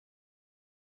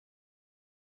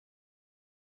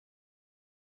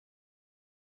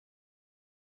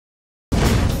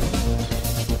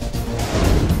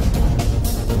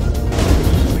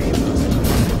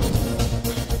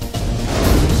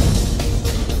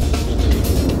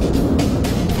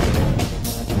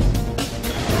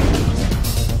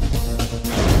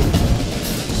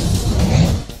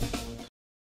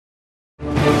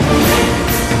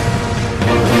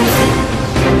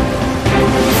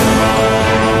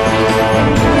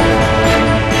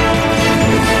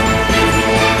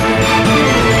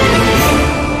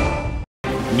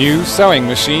New sewing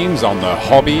machines on the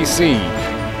hobby scene.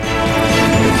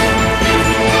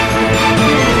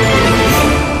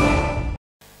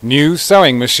 New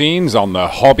sewing machines on the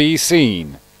hobby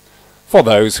scene. For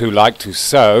those who like to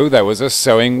sew, there was a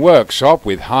sewing workshop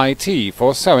with high tea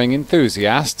for sewing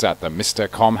enthusiasts at the Mr.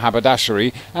 Com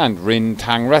Haberdashery and Rin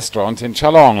Tang restaurant in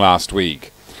Chalong last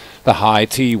week. The high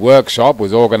tea workshop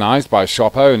was organised by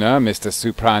shop owner Mr.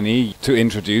 Suprani to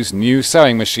introduce new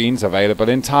sewing machines available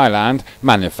in Thailand,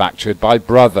 manufactured by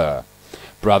Brother.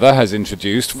 Brother has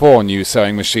introduced 4 new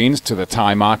sewing machines to the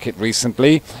Thai market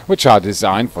recently, which are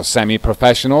designed for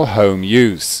semi-professional home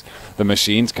use. The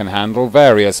machines can handle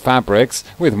various fabrics,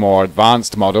 with more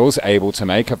advanced models able to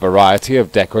make a variety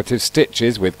of decorative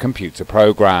stitches with computer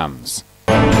programs.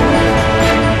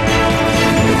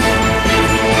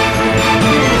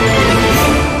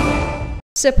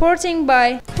 Supporting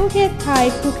by Phuket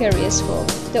Thai Cookery School,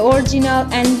 the original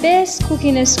and best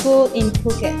cooking school in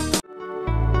Phuket.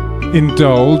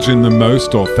 Indulge in the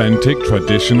most authentic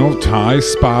traditional Thai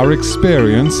spa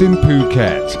experience in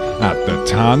Phuket at the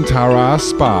Tantara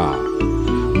Spa.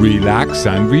 Relax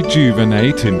and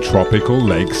rejuvenate in tropical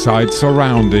lakeside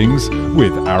surroundings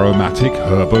with aromatic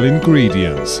herbal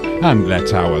ingredients, and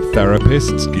let our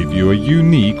therapists give you a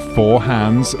unique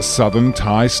 4-hands Southern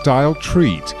Thai style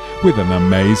treat with an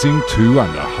amazing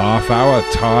 2.5-hour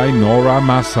Thai Nora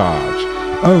massage,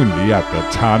 only at the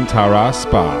Tantara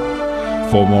Spa.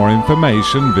 For more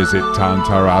information, visit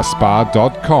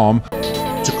tantaraspa.com.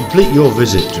 To complete your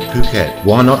visit to Phuket,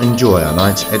 why not enjoy a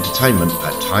night's entertainment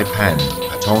at Thaipan,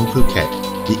 Patong Phuket,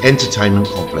 the entertainment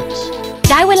complex.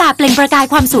 ได้เวลาเปล่งประกาย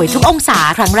ความสวยทุกองศา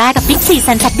ครั้งแรกกับ Big C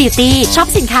Sunset Beauty ช็อป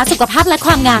สินค้าสุขภาพและค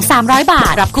วามงาม300 บา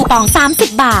ทรับคูปอง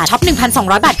30 บาทช็อป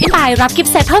 1,200 บาทขึ้นไปรับกิฟ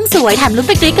ต์เซตเพิ่มสวยแถมลุ้น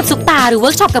ไปกรี๊ดกับซุปตาหรือเวิ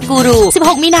ร์กช็อปกับกูรู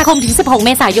16 มีนาคมถึง 16 เม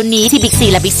ษายนนี้ที่ Big C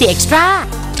และ Big C Extra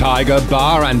Tiger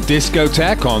Bar and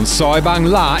Discotheque on Soi Bang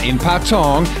La in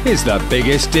Patong is the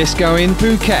biggest disco in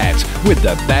Phuket, with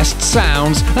the best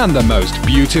sounds and the most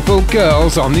beautiful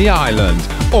girls on the island,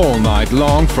 all night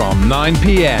long from 9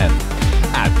 p.m.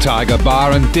 At Tiger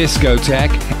Bar and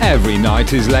Discotheque, every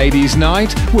night is ladies'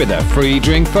 night with a free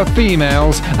drink for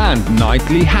females and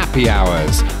nightly happy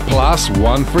hours, plus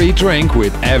 1 free drink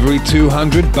with every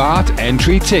 200 baht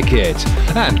entry ticket,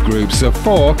 and groups of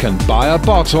 4 can buy a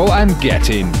bottle and get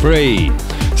in free.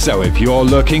 So if you're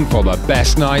looking for the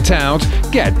best night out,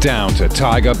 get down to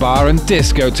Tiger Bar and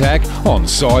Discotheque on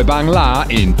Soi Bang La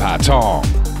in Patong.